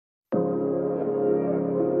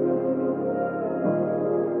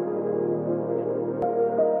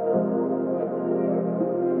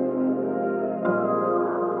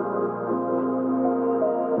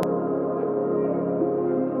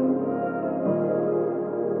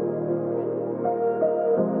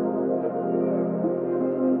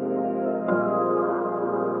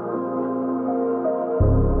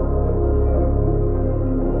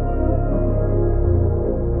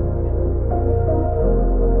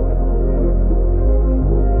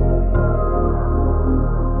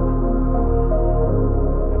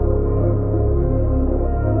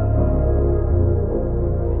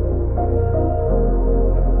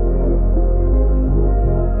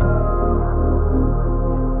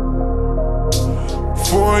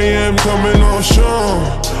a.m. coming on strong.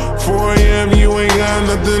 4 a.m. you ain't got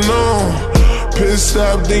nothing on. Pissed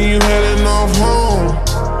stop, then you heading off home.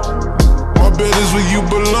 My bed is where you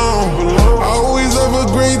belong. I always have a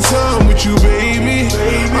great time with you, baby.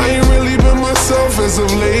 I ain't really been myself as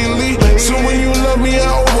of lately, so when you love me, I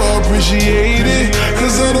over-appreciate it.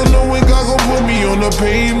 Cause I don't know when God gon' put me on the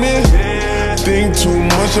pavement. Think too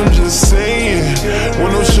much, I'm just saying.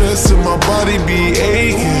 When no stress in my body be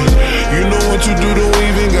aching. You know what you do, don't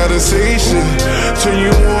even gotta say shit. Turn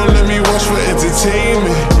you on, let me watch for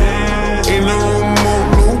entertainment. Ain't no remote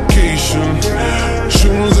location.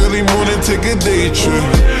 Shootings early morning, take a day trip.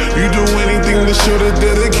 You do anything to show the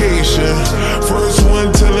dedication. First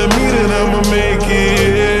one telling me that I'ma make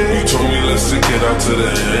it. You told me let's stick it out to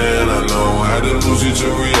the end, I know. Had to lose you to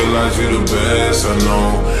realize you the best, I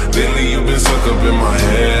know. Lately you've been stuck up in my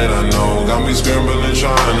head, I know. Got me scrambling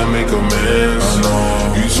trying to make amends, I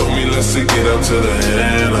know. You told me let's stick it out to the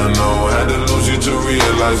end, I know. Had to lose you to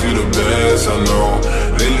realize you the best, I know.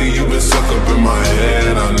 Lately you've been stuck up in my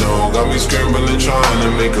head, I know. Got me scrambling trying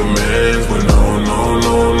to make amends, but no, no,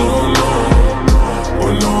 no, no, no.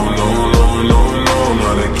 But no, no, no, no, no,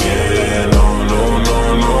 not again. No, no, no,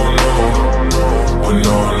 no, no. But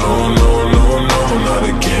no, no, no, no, no, not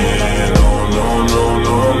again. No, no, no,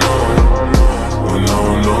 no, no. But no,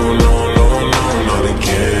 no, no, no, no, not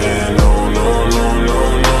again. No, no, no, no,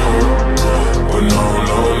 no. But no,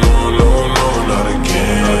 no, no, no, no, not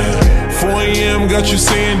again. 4 a.m. got you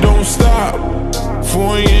saying don't stop.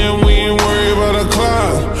 4 a.m. we ain't worried about the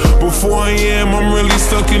clock. But 4 a.m. I'm really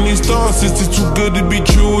stuck in these thoughts. Is it too good to be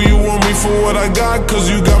true? You want me for what I got? Cause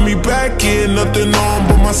you got me back here, nothing on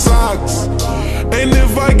but my socks. And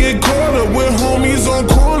if I get caught up with homies on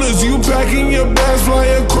corners, you packing your bags, fly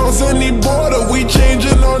across any border. We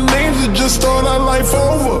changing our names to just start our life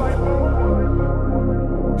over.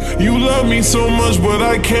 You love me so much, but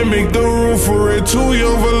I can't make the room for it. Too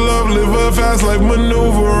young for love, live a fast life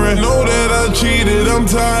maneuvering. Know that I cheated, I'm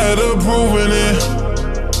tired of proving it.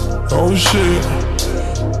 Oh shit,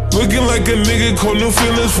 looking like a nigga caught new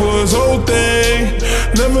feelings for his whole thing.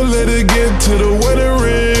 Never let it get to the wedding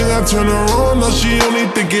ring. I turn her on, now she only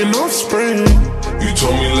thinking offspring. You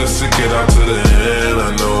told me let's stick it out to the end,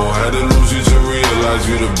 I know. Had to lose you to realize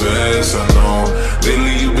you the best, I know.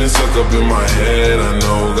 Lately you've been stuck up in my head, I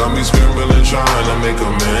know. Got me scrambling trying to make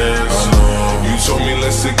amends, I know. You told me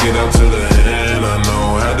let's stick it out to the end, I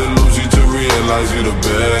know. Had to lose you to realize you the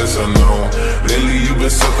best, I know. Lately you've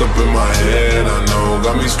been stuck up in my head, I know.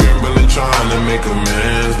 Got me scrambling trying to make amends.